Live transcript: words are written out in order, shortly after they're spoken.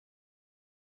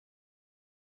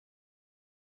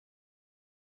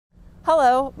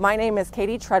Hello, my name is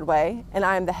Katie Treadway, and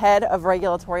I am the Head of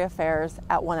Regulatory Affairs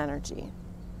at One Energy.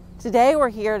 Today we're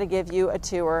here to give you a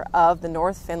tour of the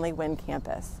North Findlay Wind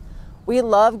Campus. We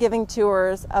love giving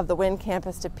tours of the Wind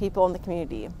Campus to people in the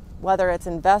community, whether it's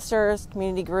investors,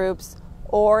 community groups,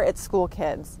 or it's school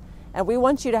kids. And we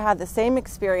want you to have the same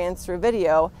experience through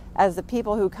video as the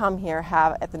people who come here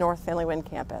have at the North Findlay Wind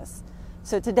Campus.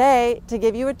 So today, to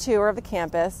give you a tour of the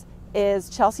campus, is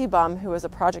Chelsea Bumb, who is a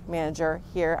project manager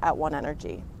here at One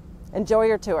Energy. Enjoy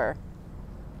your tour.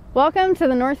 Welcome to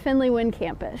the North Findlay Wind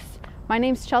Campus. My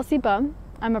name's Chelsea Bumb.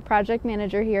 I'm a project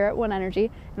manager here at One Energy,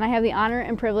 and I have the honor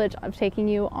and privilege of taking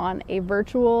you on a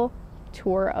virtual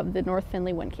tour of the North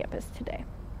Findlay Wind Campus today.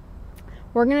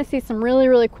 We're going to see some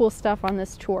really cool stuff on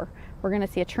this tour. We're going to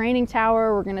see a training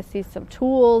tower, we're going to see some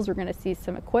tools, we're going to see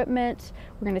some equipment,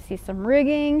 we're going to see some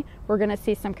rigging, we're going to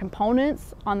see some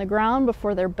components on the ground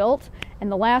before they're built,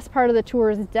 and the last part of the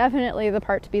tour is definitely the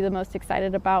part to be the most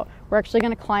excited about. We're actually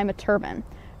going to climb a turbine.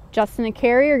 Justin and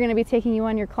Kerry are going to be taking you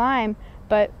on your climb,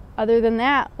 but other than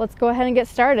that, let's go ahead and get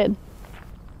started.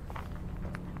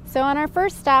 So on our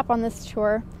first stop on this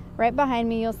tour, right behind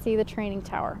me you'll see the training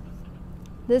tower.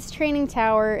 This training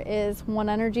tower is One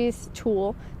Energy's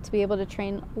tool to be able to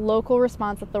train local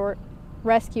response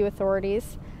rescue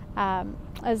authorities,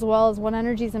 as well as One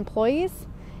Energy's employees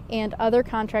and other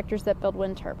contractors that build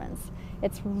wind turbines.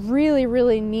 It's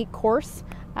really neat course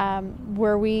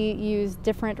where we use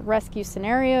different rescue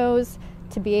scenarios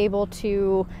to be able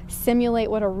to simulate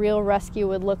what a real rescue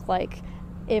would look like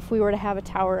if we were to have a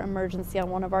tower emergency on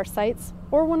one of our sites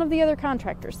or one of the other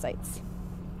contractors' sites.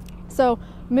 So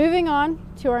moving on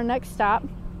to our next stop.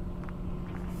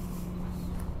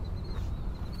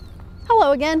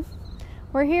 Hello again.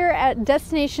 We're here at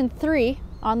Destination 3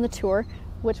 on the tour,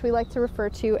 which we like to refer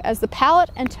to as the pallet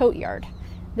and tote yard.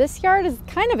 This yard is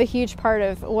kind of a huge part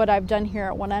of what I've done here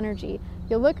at One Energy.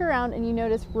 You'll look around and you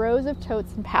notice rows of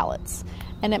totes and pallets.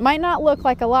 And it might not look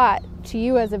like a lot to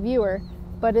you as a viewer,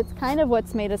 but it's kind of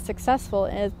what's made us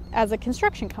successful as a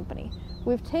construction company.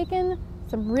 We've taken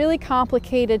some really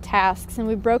complicated tasks and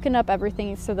we've broken up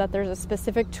everything so that there's a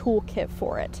specific toolkit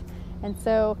for it. And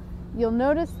so you'll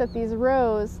notice that these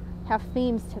rows have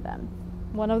themes to them.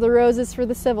 One of the rows is for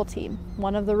the civil team,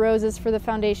 one of the rows is for the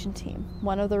foundation team,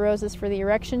 one of the rows is for the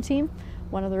erection team,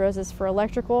 one of the rows is for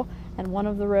electrical, and one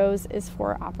of the rows is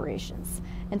for operations.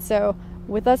 And so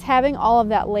with us having all of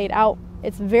that laid out,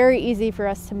 it's very easy for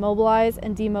us to mobilize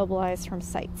and demobilize from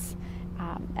sites.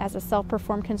 As a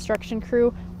self-performed construction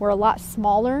crew, we're a lot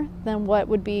smaller than what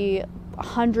would be a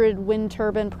 100 wind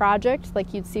turbine project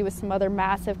like you'd see with some other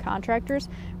massive contractors.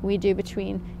 We do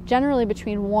generally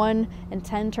between 1 and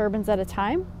 10 turbines at a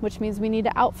time, which means we need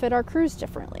to outfit our crews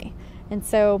differently. And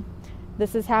so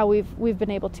this is how we've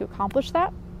been able to accomplish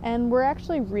that, and we're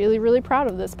actually really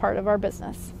proud of this part of our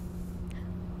business.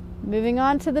 Moving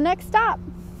on to the next stop.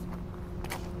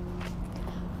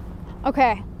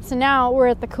 Okay, so now we're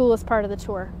at the coolest part of the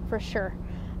tour, for sure.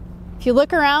 If you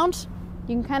look around,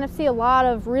 you can kind of see a lot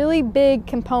of really big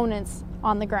components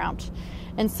on the ground.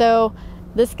 And so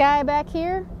this guy back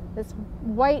here, this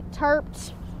white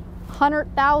tarped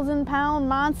 100,000 pound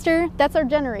monster, that's our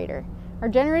generator. Our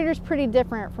generator's pretty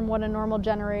different from what a normal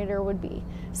generator would be.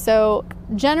 So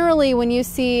generally when you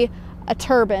see a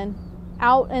turbine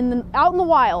out in the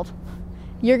wild,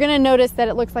 you're gonna notice that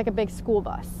it looks like a big school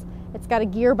bus. It's got a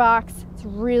gearbox, it's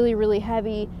really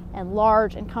heavy and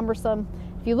large and cumbersome.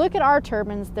 If you look at our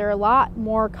turbines, they're a lot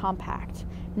more compact.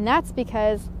 And that's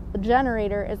because the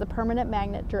generator is a permanent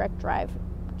magnet direct drive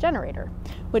generator,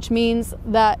 which means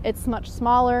that it's much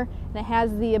smaller and it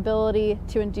has the ability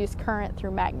to induce current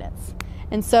through magnets.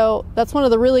 And so that's one of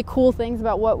the really cool things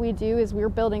about what we do is we're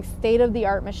building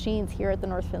state-of-the-art machines here at the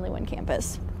North Findlay Wind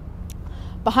Campus.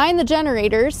 Behind the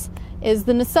generators is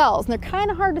the nacelles, and they're kind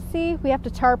of hard to see. We have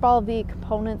to tarp all of the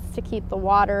components to keep the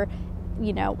water,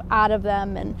 out of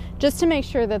them, and just to make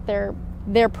sure that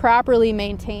they're properly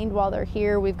maintained while they're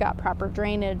here. We've got proper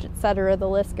drainage, etc. The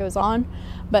list goes on,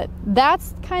 but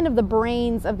that's kind of the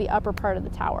brains of the upper part of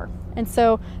the tower. And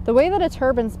so the way that a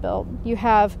turbine's built, you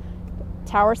have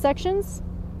tower sections,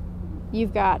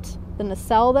 you've got the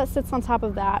nacelle that sits on top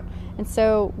of that, and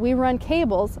so we run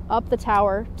cables up the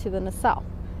tower to the nacelle.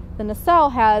 The nacelle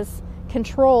has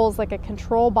controls, like a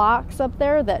control box up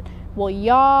there that will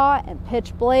yaw and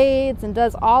pitch blades and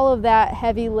does all of that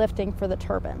heavy lifting for the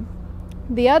turbine.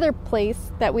 The other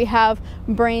place that we have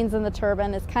brains in the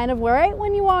turbine is kind of right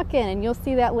when you walk in, and you'll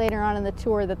see that later on in the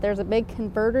tour, that there's a big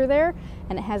converter there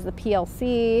and it has the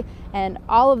PLC and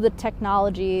all of the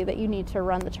technology that you need to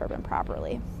run the turbine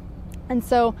properly. And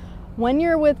so when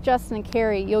you're with Justin and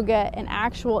Kerry, you'll get an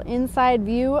actual inside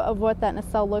view of what that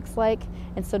nacelle looks like.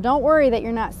 And so don't worry that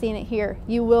you're not seeing it here.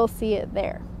 You will see it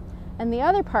there. And the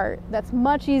other part that's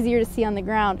much easier to see on the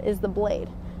ground is the blade.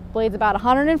 The blade's about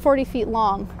 140 feet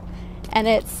long, and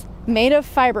it's made of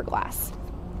fiberglass.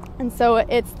 And so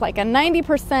it's like a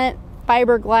 90%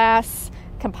 fiberglass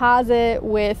composite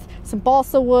with some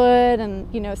balsa wood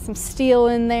and, you know, some steel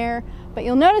in there. But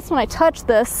you'll notice when I touch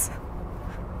this,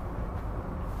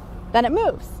 that it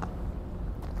moves.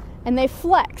 And they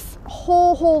flex a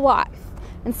whole lot.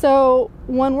 And so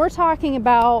when we're talking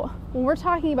about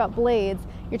blades,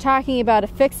 you're talking about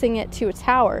affixing it to a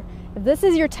tower. If this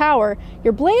is your tower,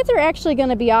 your blades are actually going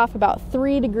to be off about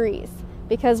 3 degrees,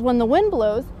 because when the wind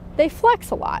blows, they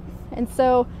flex a lot. And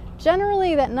so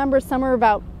generally that number is somewhere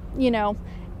about, you know,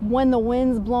 when the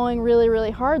wind's blowing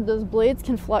really hard, those blades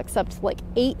can flex up to like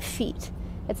 8 feet.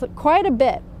 It's quite a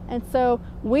bit. And so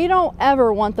we don't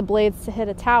ever want the blades to hit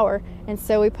a tower, and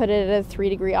so we put it at a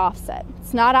 3-degree offset.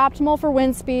 It's not optimal for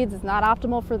wind speeds, it's not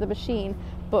optimal for the machine,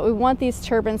 but we want these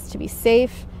turbines to be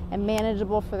safe and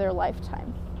manageable for their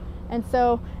lifetime. And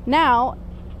so now,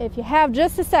 if you have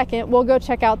just a second, we'll go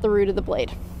check out the root of the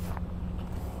blade.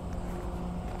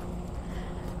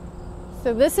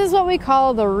 So this is what we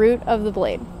call the root of the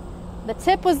blade. The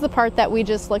tip was the part that we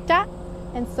just looked at.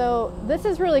 And so this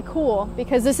is really cool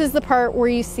because this is the part where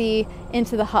you see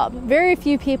into the hub. Very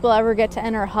few people ever get to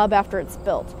enter a hub after it's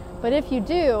built. But if you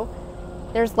do,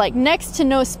 there's like next to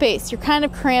no space. You're kind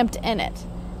of cramped in it.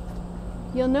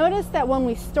 You'll notice that when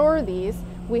we store these,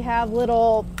 we have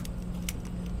little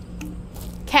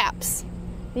caps.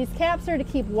 These caps are to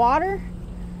keep water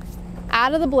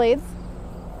out of the blades,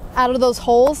 out of those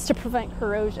holes to prevent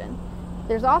corrosion.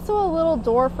 There's also a little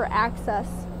door for access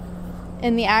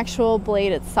in the actual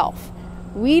blade itself.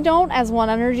 We don't, as One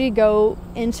Energy, go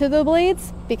into the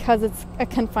blades because it's a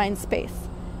confined space.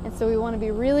 And so we want to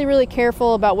be really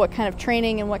careful about what kind of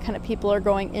training and what kind of people are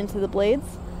going into the blades.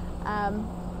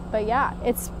 But yeah,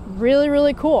 it's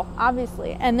really cool,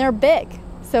 obviously. And they're big,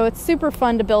 so it's super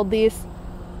fun to build these.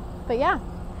 But yeah,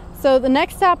 so the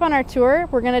next stop on our tour,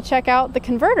 we're going to check out the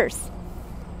converters.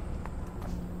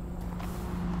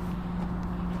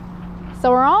 So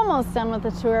we're almost done with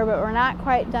the tour, but we're not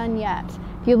quite done yet.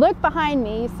 If you look behind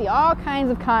me, you see all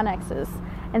kinds of connexes.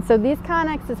 And so these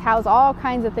connexes house all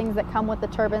kinds of things that come with the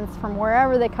turbines from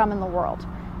wherever they come in the world.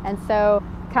 And so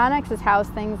connexes house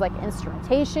things like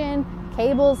instrumentation,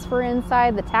 cables for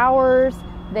inside the towers,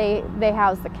 they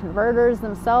house the converters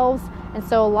themselves. And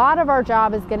so a lot of our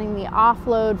job is getting the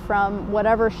offload from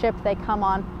whatever ship they come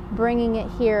on, bringing it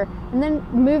here, and then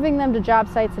moving them to job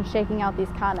sites and shaking out these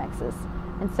connexes.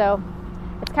 And so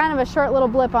it's kind of a short little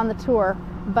blip on the tour,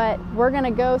 but we're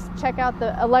gonna go check out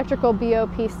the electrical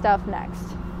BOP stuff next.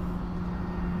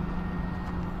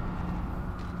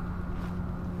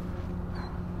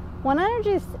 One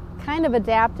Energy's kind of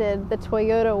adapted the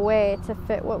Toyota way to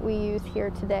fit what we use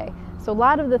here today. So a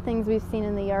lot of the things we've seen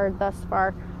in the yard thus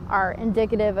far are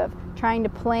indicative of trying to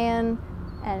plan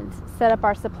and set up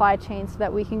our supply chain so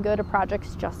that we can go to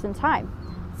projects just in time.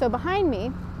 So behind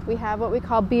me, we have what we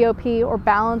call BOP, or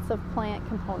balance of plant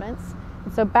components.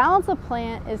 And so balance of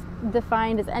plant is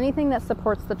defined as anything that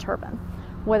supports the turbine,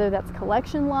 whether that's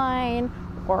collection line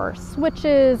or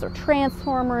switches or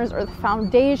transformers or the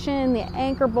foundation, the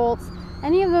anchor bolts.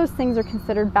 Any of those things are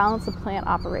considered balance of plant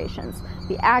operations.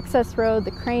 The access road,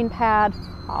 the crane pad,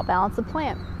 all balance of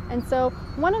plant. And so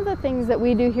one of the things that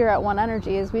we do here at One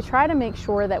Energy is we try to make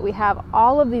sure that we have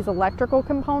all of these electrical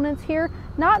components here,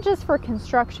 not just for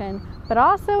construction, but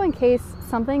also in case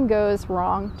something goes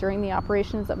wrong during the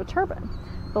operations of a turbine.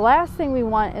 The last thing we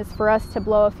want is for us to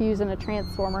blow a fuse in a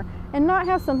transformer and not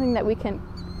have something that we can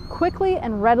quickly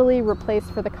and readily replace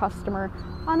for the customer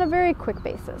on a very quick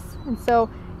basis. And so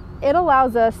it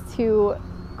allows us to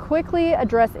quickly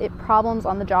address problems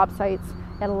on the job sites.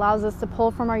 It allows us to pull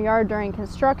from our yard during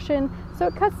construction, so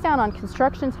it cuts down on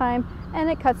construction time and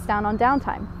it cuts down on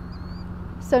downtime.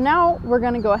 So now we're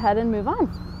going to go ahead and move on.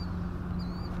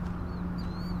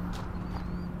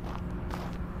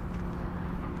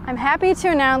 I'm happy to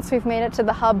announce we've made it to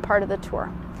the hub part of the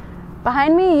tour.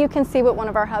 Behind me, you can see what one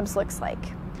of our hubs looks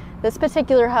like. This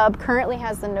particular hub currently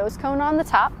has the nose cone on the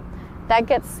top. That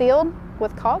gets sealed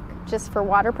with caulk just for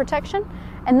water protection.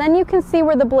 And then you can see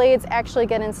where the blades actually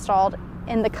get installed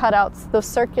in the cutouts, those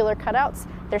circular cutouts.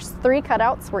 There's 3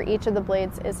 cutouts where each of the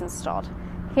blades is installed.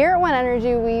 Here at One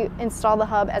Energy, we install the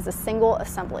hub as a single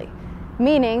assembly,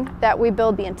 meaning that we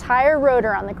build the entire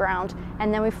rotor on the ground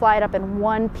and then we fly it up in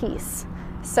one piece.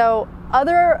 So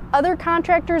other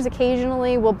contractors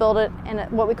occasionally will build it in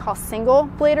what we call single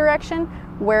blade erection,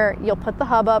 where you'll put the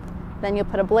hub up then you'll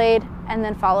put a blade, and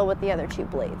then follow with the other 2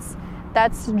 blades.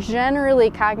 That's generally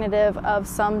cognitive of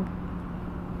some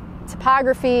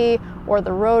topography, or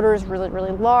the rotor is really,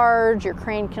 really large, your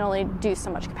crane can only do so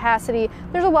much capacity.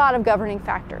 There's a lot of governing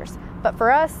factors. But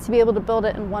for us to be able to build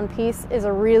it in one piece is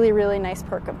a really, really nice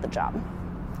perk of the job.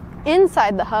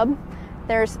 Inside the hub,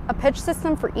 there's a pitch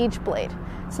system for each blade.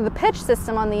 So the pitch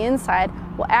system on the inside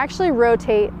will actually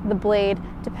rotate the blade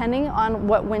depending on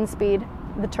what wind speed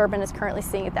the turbine is currently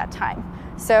seeing at that time.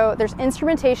 So there's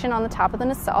instrumentation on the top of the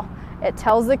nacelle. It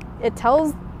tells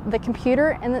the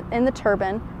computer in the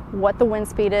turbine what the wind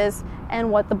speed is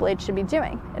and what the blade should be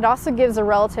doing. It also gives a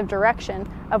relative direction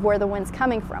of where the wind's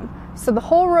coming from. So the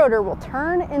whole rotor will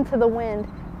turn into the wind,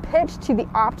 pitch to the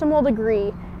optimal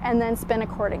degree, and then spin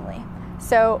accordingly.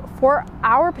 So for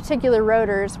our particular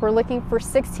rotors, we're looking for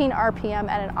 16 RPM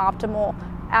at an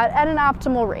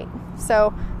optimal rate.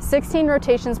 So 16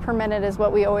 rotations per minute is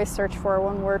what we always search for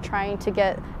when we're trying to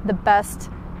get the best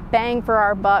bang for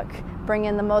our buck, bring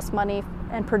in the most money,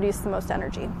 and produce the most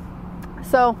energy.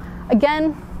 So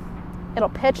again, it'll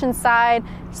pitch inside.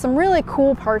 Some really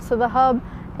cool parts of the hub.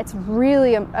 It's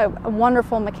really a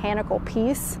wonderful mechanical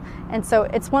piece, and so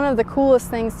it's one of the coolest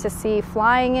things to see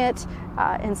flying it,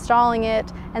 installing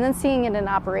it, and then seeing it in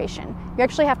operation. You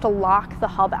actually have to lock the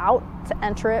hub out to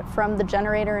enter it from the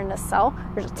generator and nacelle.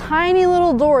 There's a tiny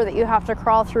little door that you have to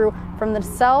crawl through from the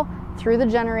nacelle, through the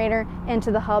generator,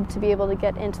 into the hub to be able to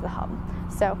get into the hub.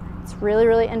 So it's really,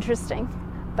 really interesting.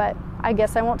 But I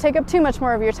guess I won't take up too much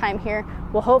more of your time here.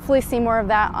 We'll hopefully see more of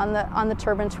that on the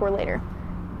turbine tour later.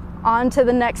 On to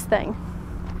the next thing.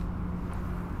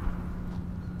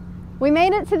 We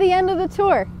made it to the end of the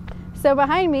tour. So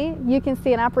behind me, you can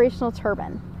see an operational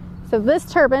turbine. So this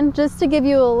turbine, just to give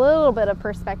you a little bit of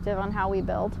perspective on how we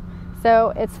build.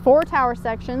 So it's 4 tower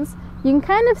sections. You can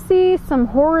kind of see some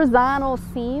horizontal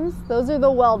seams. Those are the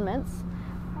weldments.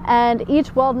 And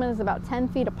each weldment is about 10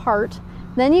 feet apart.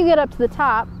 Then you get up to the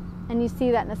top and you see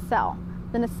that nacelle.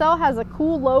 The nacelle has a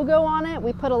cool logo on it.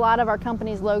 We put a lot of our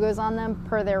company's logos on them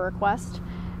per their request.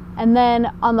 And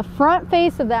then on the front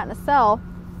face of that nacelle,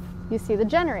 you see the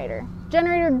generator.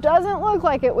 Generator doesn't look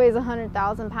like it weighs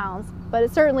 100,000 pounds, but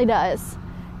it certainly does.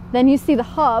 Then you see the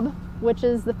hub, which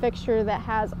is the fixture that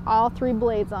has all 3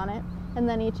 blades on it, and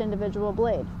then each individual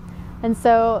blade. And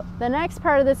so the next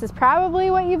part of this is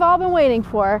probably what you've all been waiting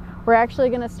for. We're actually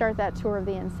going to start that tour of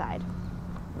the inside.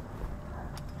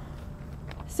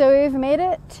 So we've made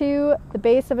it to the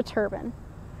base of a turbine.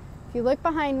 If you look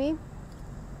behind me,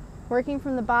 working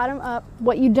from the bottom up,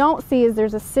 what you don't see is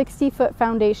there's a 60-foot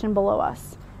foundation below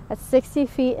us. That's 60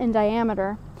 feet in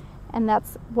diameter, and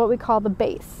that's what we call the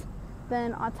base.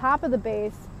 Then on top of the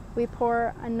base, we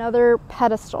pour another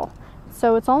pedestal.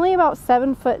 So it's only about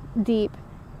 7 foot deep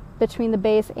between the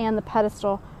base and the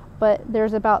pedestal, but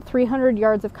there's about 300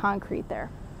 yards of concrete there.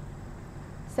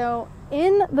 So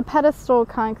in the pedestal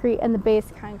concrete and the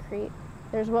base concrete,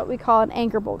 there's what we call an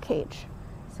anchor bolt cage.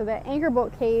 So that anchor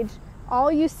bolt cage, all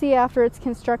you see after it's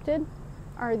constructed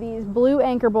are these blue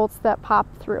anchor bolts that pop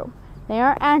through. They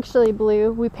aren't actually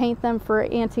blue. We paint them for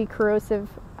anti-corrosive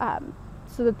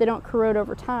so that they don't corrode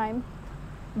over time.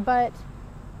 But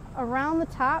around the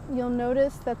top, you'll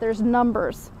notice that there's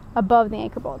numbers above the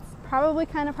anchor bolts. Probably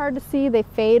kind of hard to see. They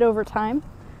fade over time.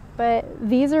 But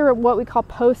these are what we call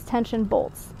post-tension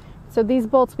bolts. So these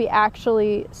bolts we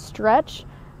actually stretch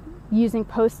using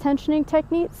post-tensioning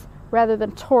techniques rather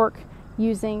than torque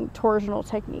using torsional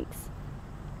techniques.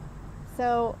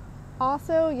 So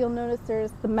also you'll notice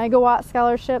there's the megawatt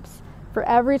scholarships. For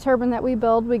every turbine that we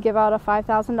build, we give out a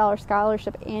 $5,000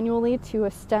 scholarship annually to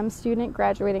a STEM student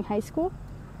graduating high school.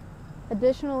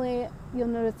 Additionally, you'll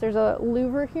notice there's a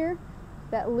louver here.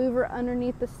 That louver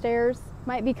underneath the stairs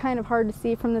might be kind of hard to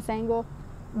see from this angle,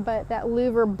 but that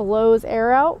louver blows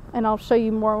air out, and I'll show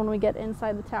you more when we get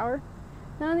inside the tower.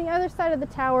 Then on the other side of the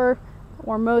tower,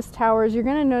 or most towers, you're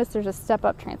going to notice there's a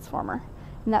step-up transformer.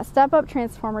 And that step-up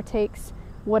transformer takes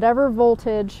whatever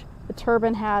voltage the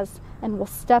turbine has and will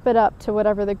step it up to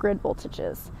whatever the grid voltage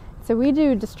is. So we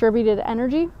do distributed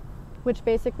energy, which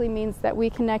basically means that we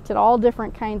connect at all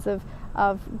different kinds of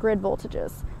grid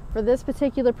voltages. For this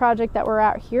particular project that we're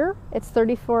at here, it's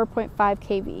 34.5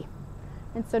 kV.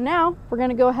 And so now we're going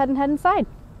to go ahead and head inside.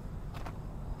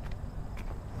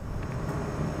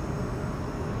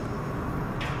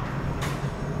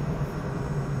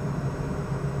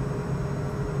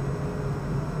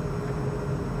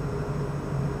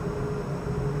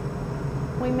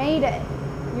 We made it.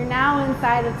 You're now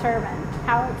inside a turbine.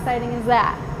 How exciting is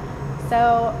that?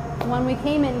 So when we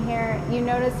came in here, you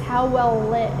noticed how well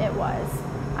lit it was.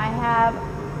 I have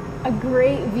a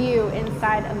great view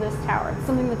inside of this tower.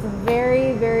 Something that's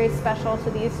very, very special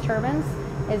to these turbines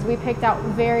is we picked out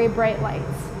very bright lights.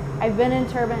 I've been in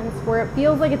turbines where it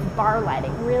feels like it's bar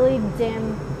lighting, really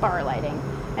dim bar lighting.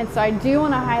 And so I do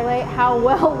want to highlight how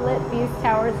well lit these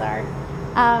towers are.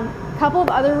 A couple of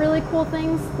other really cool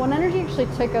things. One Energy actually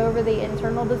took over the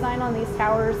internal design on these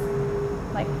towers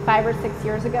like 5 or 6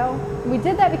 years ago. We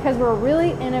did that because we're a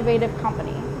really innovative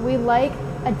company. We like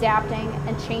adapting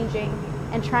and changing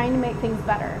and trying to make things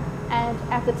better. And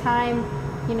at the time,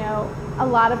 you know, a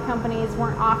lot of companies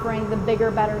weren't offering the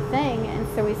bigger, better thing. And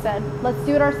so we said, let's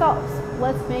do it ourselves.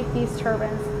 Let's make these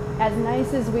turbines as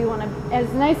nice as we want to,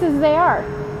 as nice as they are.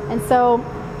 And so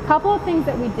a couple of things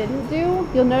that we didn't do,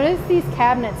 you'll notice these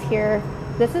cabinets here.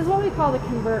 This is what we call the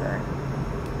converter.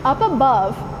 Up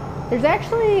above, there's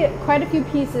actually quite a few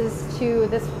pieces to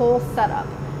this whole setup.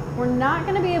 We're not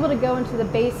going to be able to go into the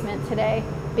basement today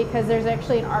because there's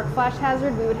actually an arc flash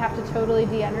hazard. We would have to totally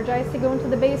de-energize to go into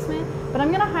the basement, but I'm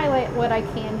going to highlight what I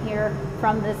can here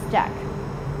from this deck.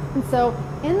 And so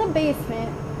in the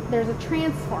basement, there's a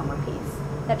transformer piece.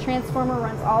 That transformer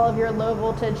runs all of your low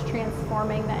voltage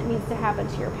transforming that needs to happen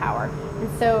to your power.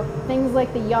 And so things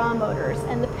like the yaw motors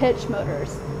and the pitch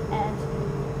motors and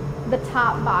the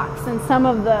top box and some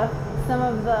of the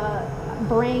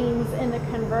brains in the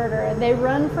converter, they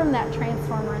run from that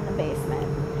transformer in the basement.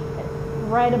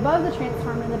 Right above the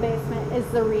transformer in the basement is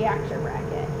the reactor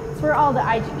bracket. It's where all the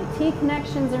IGBT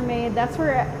connections are made. That's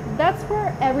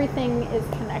where everything is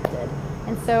connected.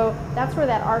 And so that's where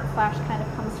that arc flash kind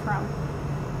of comes from.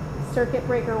 Circuit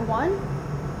breaker 1,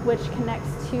 which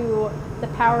connects to the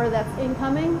power that's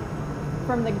incoming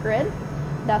from the grid.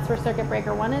 That's where circuit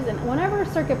breaker 1 is. And whenever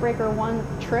circuit breaker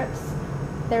 1 trips,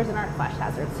 there's an arc flash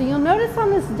hazard. So you'll notice on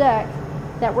this deck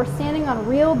that we're standing on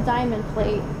real diamond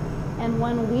plate. And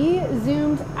when we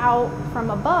zoomed out from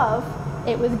above,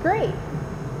 it was great.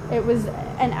 It was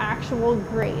an actual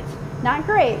grate. Not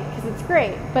great, because it's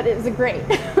great, but it was a grate.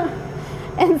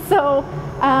 And so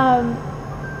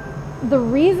the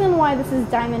reason why this is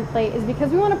diamond plate is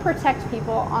because we want to protect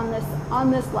people on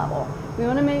this level. We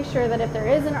want to make sure that if there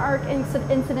is an arc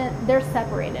incident, they're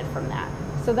separated from that.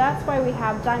 So that's why we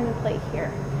have diamond plate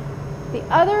here. The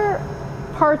other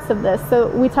parts of this, so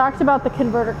we talked about the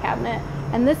converter cabinet,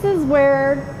 and this is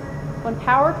where when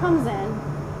power comes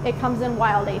in, it comes in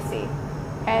wild AC,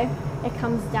 okay? It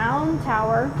comes down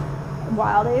tower,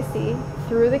 wild AC,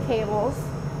 through the cables,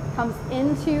 comes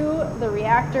into the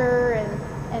reactor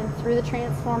and through the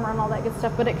transformer and all that good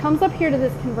stuff, but it comes up here to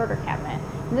this converter cabinet.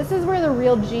 And this is where the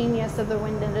real genius of the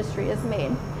wind industry is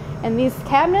made. And these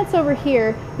cabinets over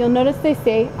here, you'll notice they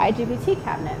say IGBT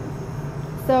cabinet.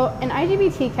 So an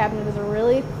IGBT cabinet is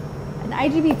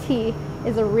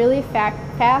a really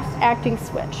fast-acting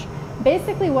switch.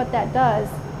 Basically what that does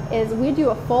is we do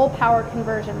a full power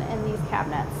conversion in these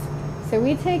cabinets. So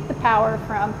we take the power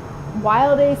from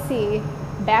wild AC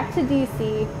back to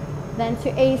DC, then to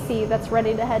AC that's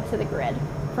ready to head to the grid.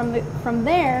 From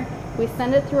there, we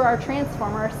send it through our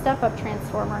transformer, our step-up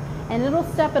transformer, and it'll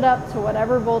step it up to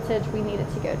whatever voltage we need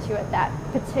it to go to at that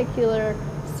particular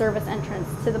service entrance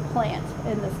to the plant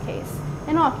in this case,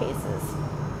 in all cases.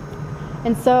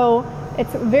 And so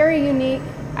it's very unique.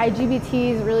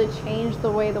 IGBTs really changed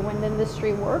the way the wind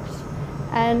industry works,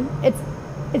 and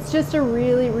it's just a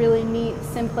really, really neat,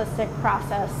 simplistic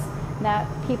process that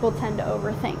people tend to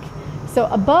overthink. So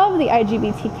above the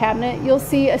IGBT cabinet, you'll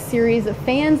see a series of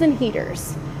fans and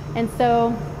heaters. And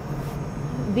so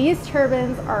these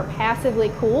turbines are passively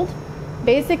cooled,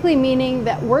 basically meaning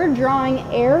that we're drawing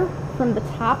air from the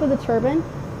top of the turbine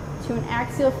to an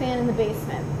axial fan in the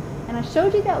basement. And I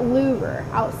showed you that louver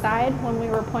outside when we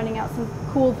were pointing out some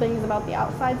cool things about the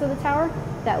outsides of the tower.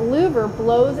 That louver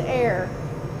blows air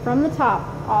from the top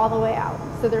all the way out.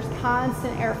 So there's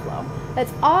constant airflow.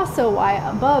 That's also why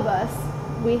above us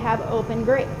we have open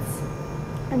grates.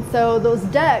 And so those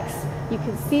decks you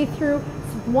can see through.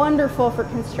 It's wonderful for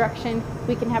construction.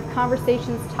 We can have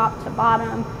conversations top to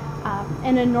bottom.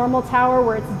 In a normal tower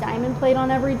where it's diamond plate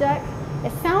on every deck,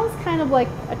 it sounds kind of like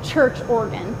a church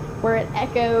organ where it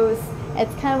echoes.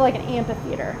 It's kind of like an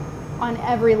amphitheater on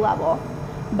every level.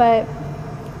 But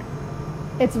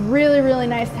it's really, really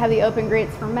nice to have the open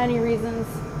grates for many reasons,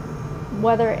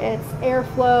 whether it's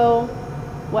airflow,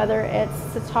 whether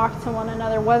it's to talk to one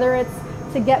another, whether it's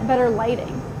to get better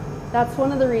lighting. That's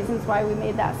one of the reasons why we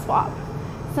made that swap.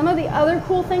 Some of the other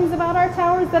cool things about our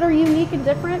towers that are unique and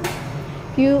different,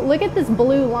 if you look at this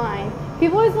blue line,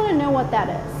 people always want to know what that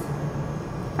is.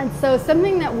 And so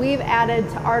something that we've added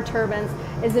to our turbines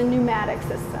is a pneumatic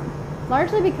system,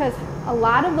 largely because a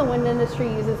lot of the wind industry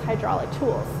uses hydraulic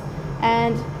tools.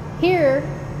 And here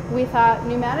we thought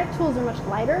pneumatic tools are much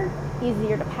lighter,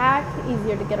 easier to pack,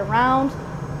 easier to get around,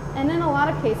 and in a lot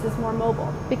of cases more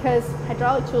mobile, because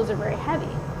hydraulic tools are very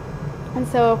heavy. And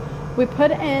so we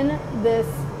put in this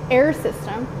air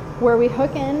system where we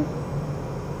hook in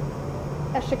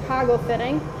a Chicago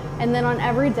fitting, and then on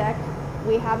every deck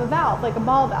we have a valve, like a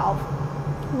ball valve.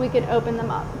 We could open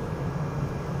them up.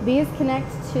 These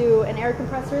connect to an air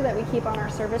compressor that we keep on our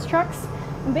service trucks,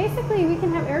 and basically we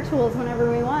can have air tools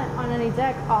whenever we want on any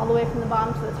deck, all the way from the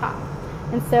bottom to the top.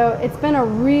 And so it's been a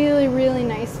really, really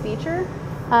nice feature.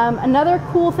 Another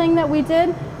cool thing that we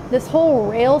did, this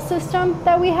whole rail system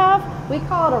that we have, we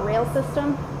call it a rail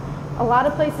system. A lot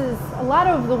of places, a lot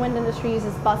of the wind industry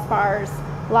uses bus bars.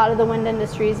 A lot of the wind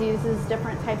industries uses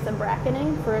different types of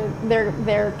bracketing for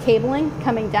their cabling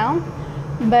coming down.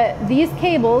 But these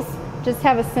cables just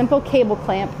have a simple cable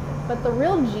clamp. But the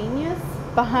real genius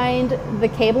behind the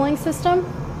cabling system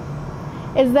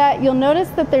is that you'll notice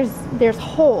that there's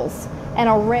holes and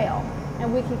a rail,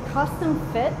 and we can custom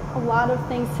fit a lot of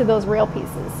things to those rail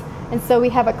pieces. And so we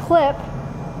have a clip,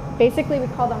 basically we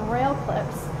call them rail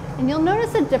clips, and you'll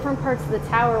notice at different parts of the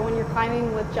tower when you're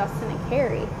climbing with Justin and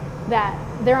Kerry that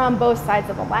they're on both sides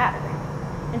of the ladder.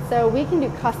 And so we can do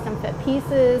custom fit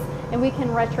pieces, and we can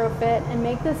retrofit and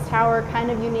make this tower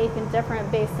kind of unique and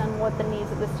different based on what the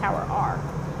needs of this tower are.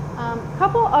 A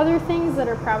couple other things that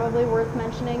are probably worth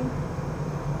mentioning.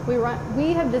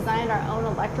 We have designed our own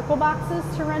electrical boxes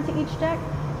to run to each deck.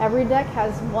 Every deck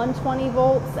has 120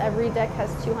 volts, every deck has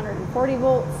 240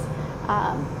 volts.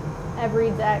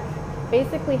 Every deck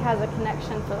basically has a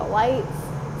connection for the lights.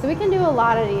 So we can do a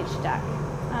lot at each deck.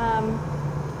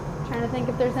 Trying to think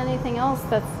if there's anything else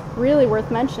that's really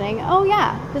worth mentioning. Oh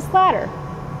yeah, this ladder.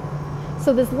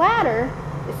 So this ladder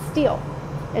is steel.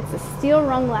 It's a steel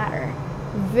rung ladder.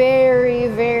 Very,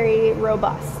 very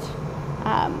robust.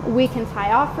 We can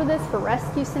tie off for this for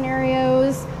rescue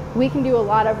scenarios. We can do a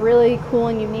lot of really cool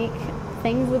and unique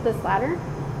things with this ladder.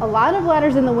 A lot of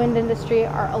ladders in the wind industry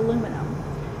are aluminum,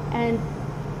 and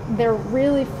they're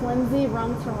really flimsy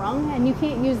rung to rung, and you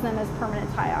can't use them as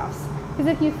permanent tie-offs. Because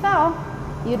if you fell,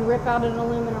 you'd rip out an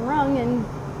aluminum rung and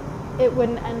it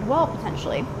wouldn't end well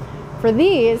potentially. For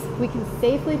these, we can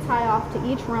safely tie off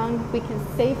to each rung, we can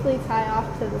safely tie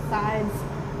off to the sides,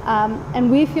 and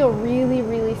we feel really,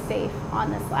 really safe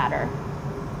on this ladder.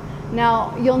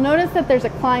 Now, you'll notice that there's a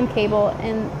climb cable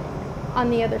on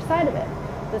the other side of it.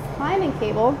 This climbing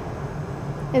cable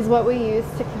is what we use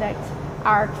to connect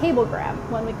our cable grab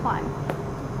when we climb.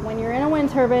 When you're in a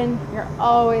wind turbine, you're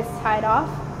always tied off,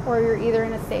 or you're either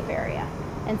in a safe area.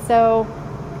 And so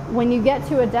when you get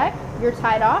to a deck, you're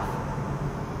tied off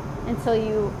until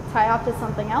you tie off to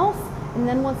something else, and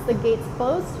then once the gate's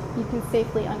closed, you can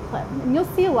safely unclip. And you'll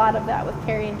see a lot of that with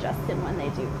Kerry and Justin when they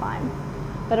do climb.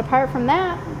 But apart from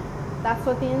that, that's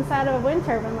what the inside of a wind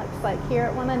turbine looks like here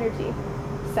at One Energy.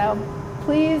 So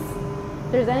please,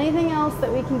 if there's anything else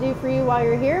that we can do for you while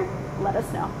you're here, let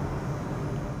us know.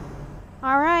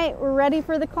 All right, we're ready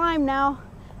for the climb now.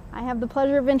 I have the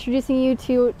pleasure of introducing you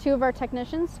to two of our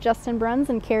technicians, Justin Bruns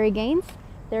and Kerry Gaines.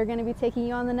 They're going to be taking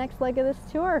you on the next leg of this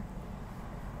tour.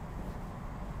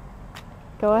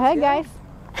 Go ahead, guys.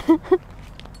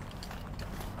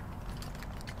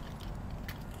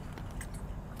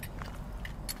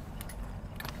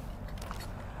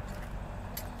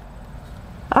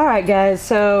 All right, guys,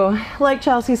 so like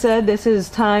Chelsea said, this is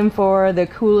time for the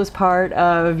coolest part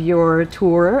of your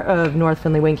tour of North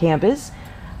Findlay Wind Campus.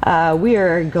 We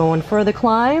are going for the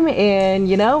climb, and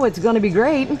you know, it's going to be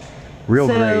great. Real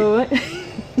great.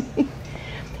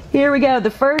 Here we go. The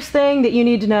first thing that you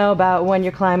need to know about when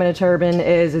you're climbing a turbine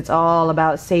is it's all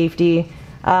about safety.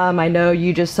 I know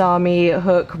you just saw me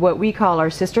hook what we call our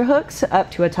sister hooks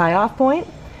up to a tie-off point,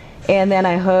 and then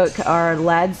I hook our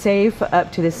lad safe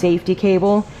up to the safety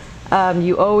cable.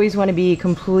 You always want to be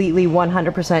completely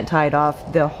 100% tied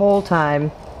off the whole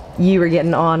time you are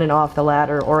getting on and off the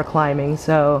ladder or climbing.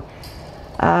 So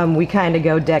we kind of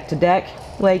go deck to deck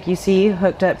like you see,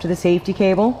 hooked up to the safety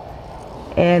cable.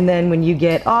 And then when you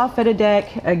get off at a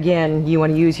deck, again, you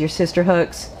want to use your sister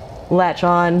hooks, latch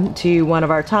on to one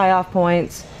of our tie-off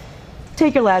points,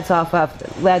 take your lad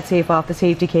safe off the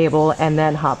safety cable, and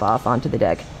then hop off onto the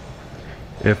deck.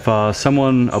 If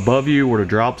someone above you were to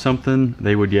drop something,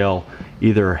 they would yell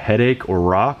either headache or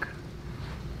rock.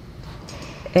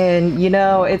 And you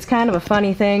know, it's kind of a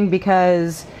funny thing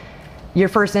because your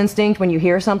first instinct when you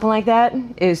hear something like that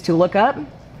is to look up.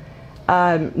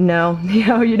 No, you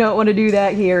know, you don't want to do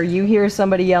that here. You hear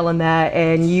somebody yelling that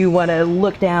and you want to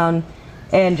look down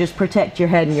and just protect your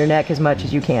head and your neck as much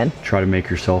as you can. Try to make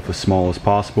yourself as small as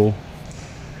possible.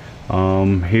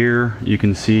 Here you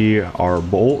can see our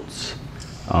bolts.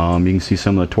 You can see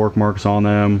some of the torque marks on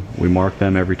them. We mark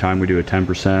them every time we do a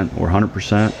 10% or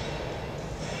 100%.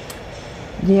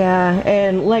 Yeah,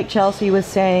 and like Chelsea was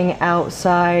saying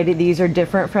outside, these are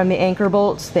different from the anchor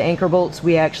bolts. The anchor bolts,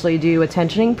 we actually do a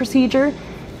tensioning procedure.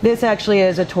 This actually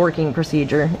is a torquing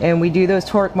procedure, and we do those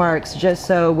torque marks just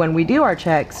so when we do our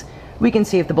checks, we can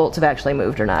see if the bolts have actually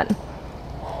moved or not.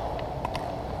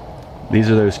 These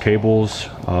are those cables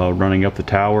running up the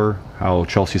tower. How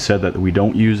Chelsea said that we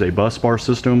don't use a bus bar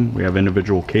system. We have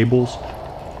individual cables.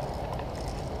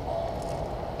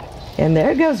 And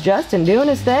there goes Justin doing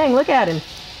his thing. Look at him.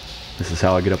 This is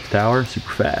how I get up the tower, super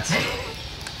fast.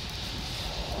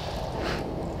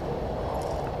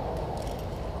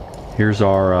 Here's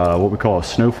our what we call a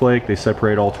snowflake. They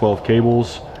separate all 12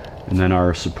 cables, and then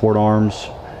our support arms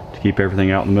to keep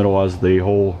everything out in the middle as the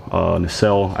whole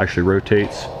nacelle actually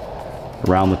rotates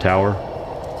around the tower.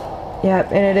 Yeah,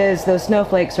 and it is, those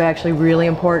snowflakes are actually really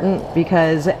important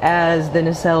because as the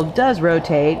nacelle does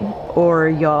rotate or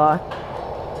yaw,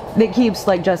 it keeps,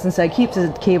 like Justin said, keeps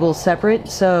the cables separate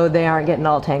so they aren't getting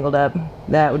all tangled up.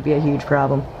 That would be a huge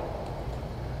problem.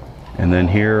 And then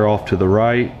here off to the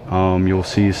right, you'll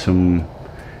see some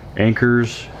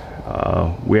anchors.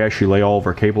 We actually lay all of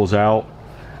our cables out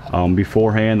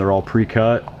beforehand. They're all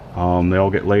pre-cut. They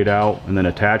all get laid out and then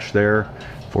attached there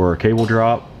for a cable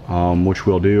drop, which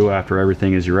we'll do after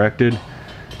everything is erected.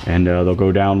 And they'll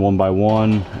go down one by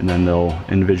one, and then they'll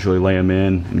individually lay them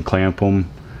in and clamp them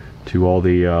to all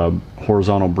the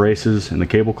horizontal braces and the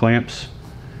cable clamps.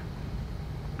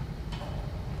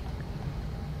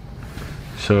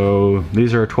 So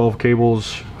these are 12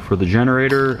 cables for the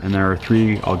generator, and there are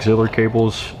 3 auxiliary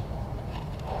cables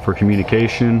for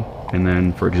communication and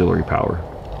then for auxiliary power.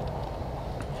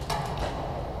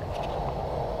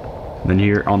 Then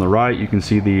here on the right you can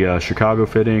see the Chicago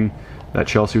fitting that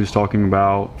Chelsea was talking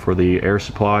about for the air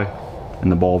supply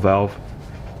and the ball valve.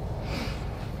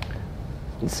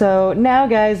 So now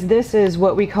guys, this is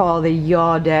what we call the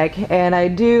yaw deck, and I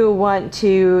do want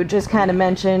to just kind of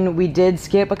mention we did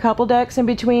skip a couple decks in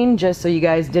between just so you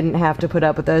guys didn't have to put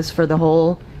up with us for the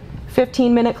whole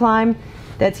 15-minute climb.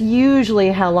 That's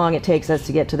usually how long it takes us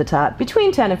to get to the top,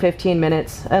 between 10 and 15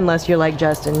 minutes, unless you're like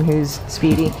Justin who's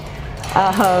speedy.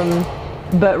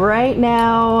 But right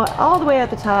now, all the way at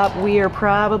the top, we are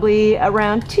probably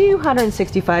around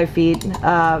 265 feet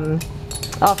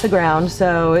off the ground,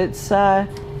 so it's a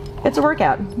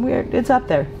workout. It's up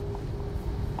there.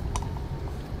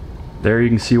 There you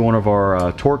can see one of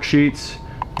our torque sheets.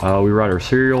 We write our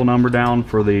serial number down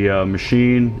for the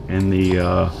machine and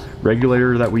the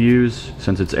regulator that we use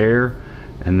since it's air,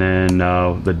 and then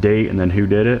the date and then who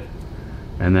did it.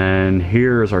 And then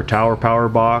here is our tower power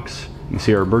box. You can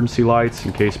see our emergency lights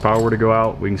in case power were to go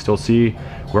out. We can still see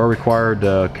we're required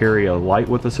to carry a light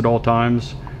with us at all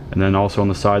times. And then also on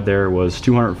the side there was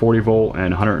 240 volt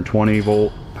and 120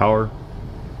 volt power.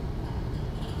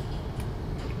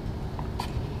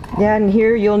 Yeah, and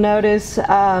here you'll notice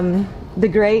the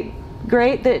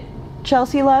grate that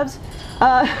Chelsea loves.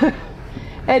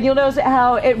 And you'll notice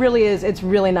how it really is, it's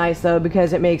really nice though,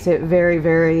 because it makes it very,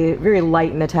 very, very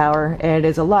light in the tower, and it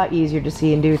is a lot easier to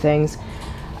see and do things.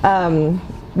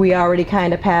 We already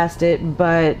kind of passed it,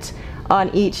 but on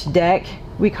each deck,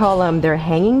 we call them their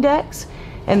hanging decks.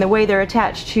 And the way they're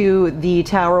attached to the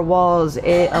tower walls,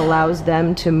 it allows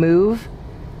them to move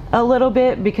a little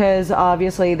bit because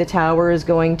obviously the tower is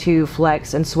going to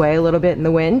flex and sway a little bit in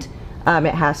the wind.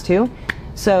 It has to.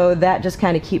 So that just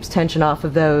kind of keeps tension off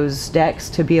of those decks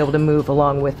to be able to move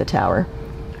along with the tower.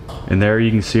 And there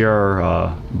you can see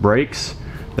our brakes.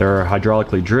 They're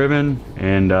hydraulically driven,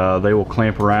 and they will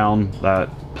clamp around that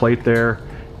plate there,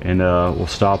 and will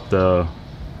stop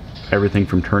everything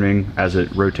from turning as it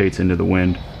rotates into the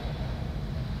wind.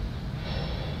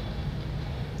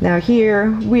 Now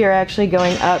here we are actually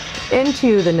going up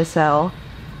into the nacelle,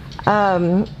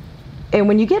 and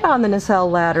when you get on the nacelle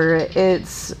ladder,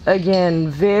 it's again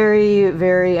very,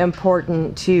 very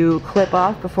important to clip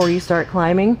off before you start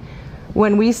climbing.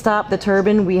 When we stop the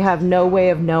turbine, we have no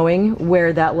way of knowing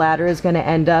where that ladder is going to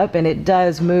end up, and it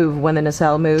does move when the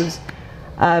nacelle moves.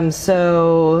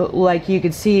 So like you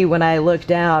could see when I look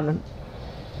down,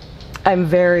 I'm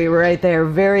right there,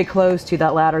 very close to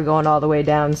that ladder going all the way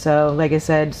down. So like I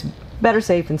said, it's better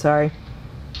safe than sorry.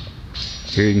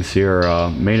 Here you can see our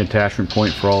main attachment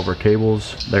point for all of our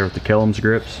cables there with the Kellum's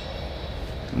grips.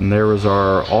 And there was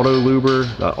our auto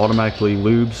luber that automatically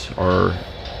lubes our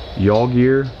yaw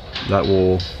gear. The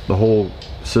whole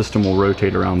system will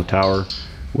rotate around the tower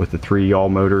with the 3 yaw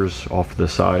motors off to the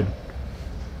side.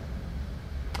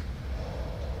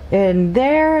 And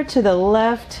there to the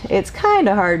left, it's kind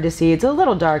of hard to see. It's a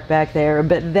little dark back there,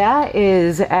 but that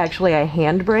is actually a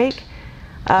handbrake.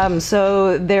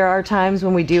 So there are times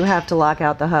when we do have to lock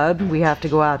out the hub. We have to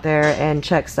go out there and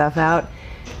check stuff out.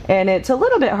 And it's a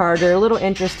little bit harder, a little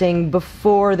interesting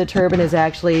before the turbine is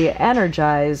actually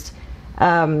energized.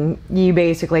 You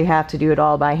basically have to do it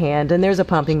all by hand. And there's a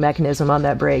pumping mechanism on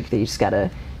that brake that you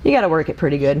gotta work it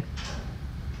pretty good.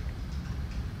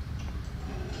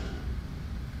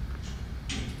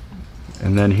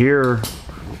 And then here,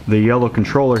 the yellow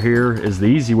controller here is the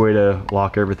easy way to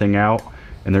lock everything out.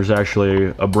 And there's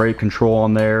actually a brake control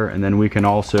on there, and then we can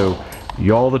also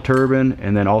yaw the turbine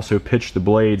and then also pitch the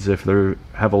blades. If they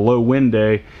have a low wind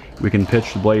day, we can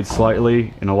pitch the blades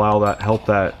slightly and help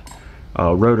that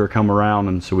rotor come around,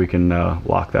 and so we can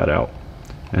lock that out.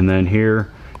 And then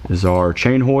here is our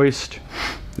chain hoist.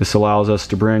 This allows us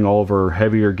to bring all of our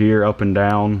heavier gear up and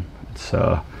down. It's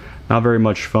not very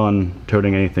much fun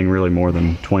toting anything really more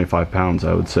than 25 pounds,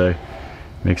 I would say.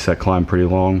 Makes that climb pretty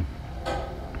long.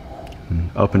 And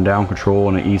up and down control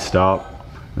and an e-stop,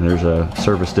 and there's a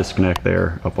service disconnect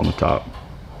there up on the top.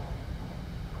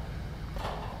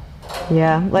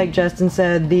 Yeah, like Justin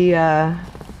said, the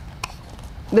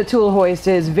tool hoist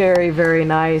is very, very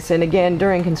nice. And again,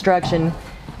 during construction,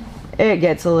 it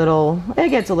gets a little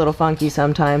funky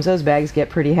sometimes. Those bags get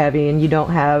pretty heavy, and you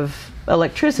don't have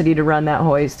electricity to run that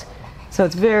hoist. So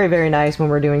it's very, very nice when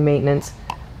we're doing maintenance.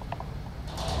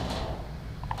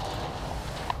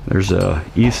 There's a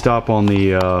e-stop on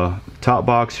the top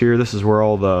box here. This is where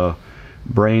all the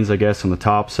brains, I guess, on the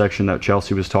top section that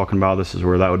Chelsea was talking about. This is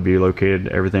where that would be located.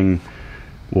 Everything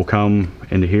will come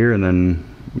into here and then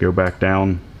go back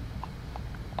down.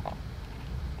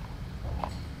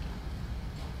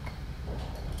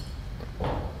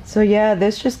 So yeah,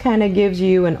 this just kind of gives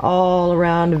you an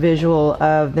all-around visual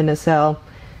of the nacelle.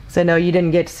 So I know you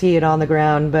didn't get to see it on the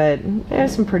ground, but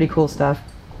there's some pretty cool stuff.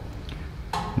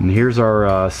 And here's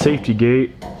our safety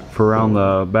gate for around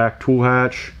the back tool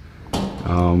hatch.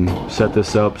 Set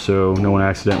this up so no one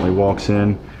accidentally walks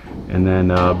in. And then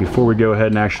before we go ahead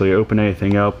and actually open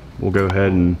anything up, we'll go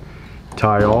ahead and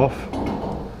tie off.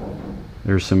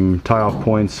 There's some tie off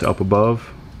points up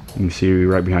above. You can see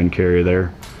right behind Kerry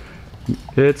there.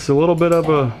 It's a little bit of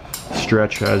a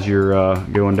stretch as you're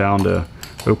going down to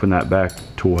open that back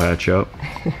tool hatch up.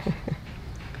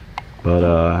 But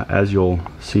as you'll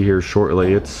see here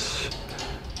shortly, it's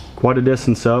quite a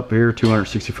distance up here,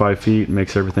 265 feet.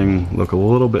 Makes everything look a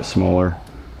little bit smaller.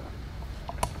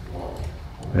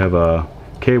 We have a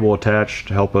cable attached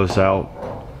to help us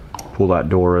out pull that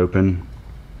door open.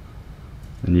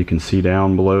 And you can see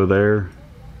down below there,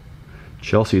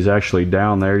 Chelsea's actually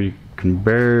down there. You can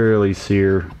barely see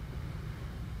her.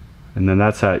 And then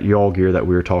that's that yaw gear that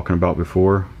we were talking about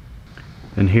before.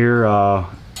 And here,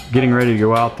 getting ready to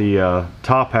go out the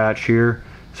top hatch here,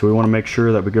 so we want to make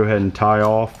sure that we go ahead and tie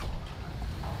off.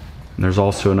 And there's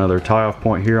also another tie off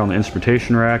point here on the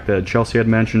instrumentation rack that Chelsea had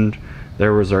mentioned.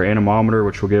 There was our anemometer,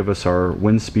 which will give us our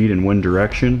wind speed and wind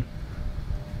direction.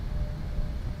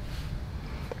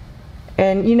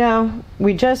 And you know,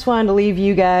 we just wanted to leave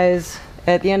you guys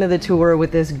at the end of the tour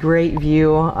with this great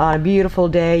view. On a beautiful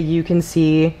day, you can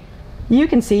see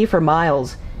for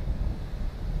miles.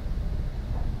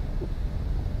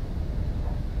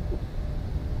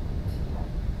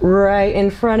 Right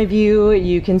in front of you,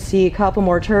 you can see a couple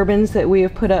more turbines that we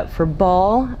have put up for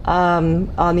Ball.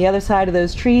 On the other side of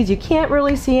those trees, you can't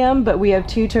really see them, but we have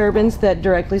 2 turbines that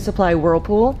directly supply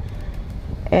Whirlpool.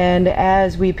 And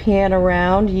as we pan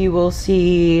around, you will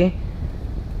see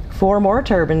 4 more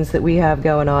turbines that we have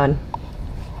going on.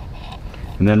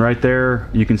 And then right there,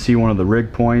 you can see one of the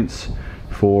rig points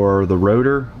for the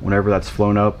rotor. Whenever that's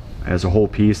flown up as a whole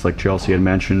piece, like Chelsea had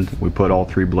mentioned, we put all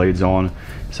 3 blades on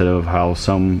instead of how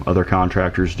some other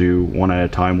contractors do one at a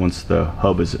time once the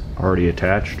hub is already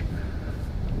attached.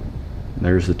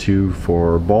 There's the 2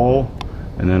 for Ball,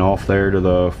 and then off there to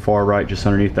the far right, just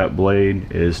underneath that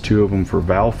blade, is 2 of them for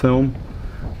valve film.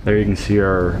 There you can see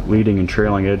our leading and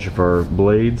trailing edge of our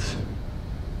blades,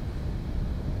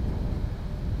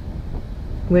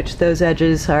 which those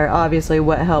edges are obviously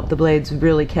what help the blades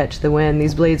really catch the wind.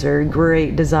 These blades are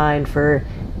great designed for,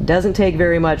 doesn't take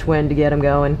very much wind to get them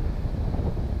going.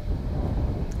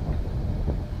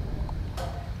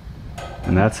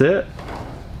 And that's it.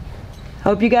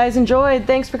 Hope you guys enjoyed.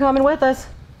 Thanks for coming with us.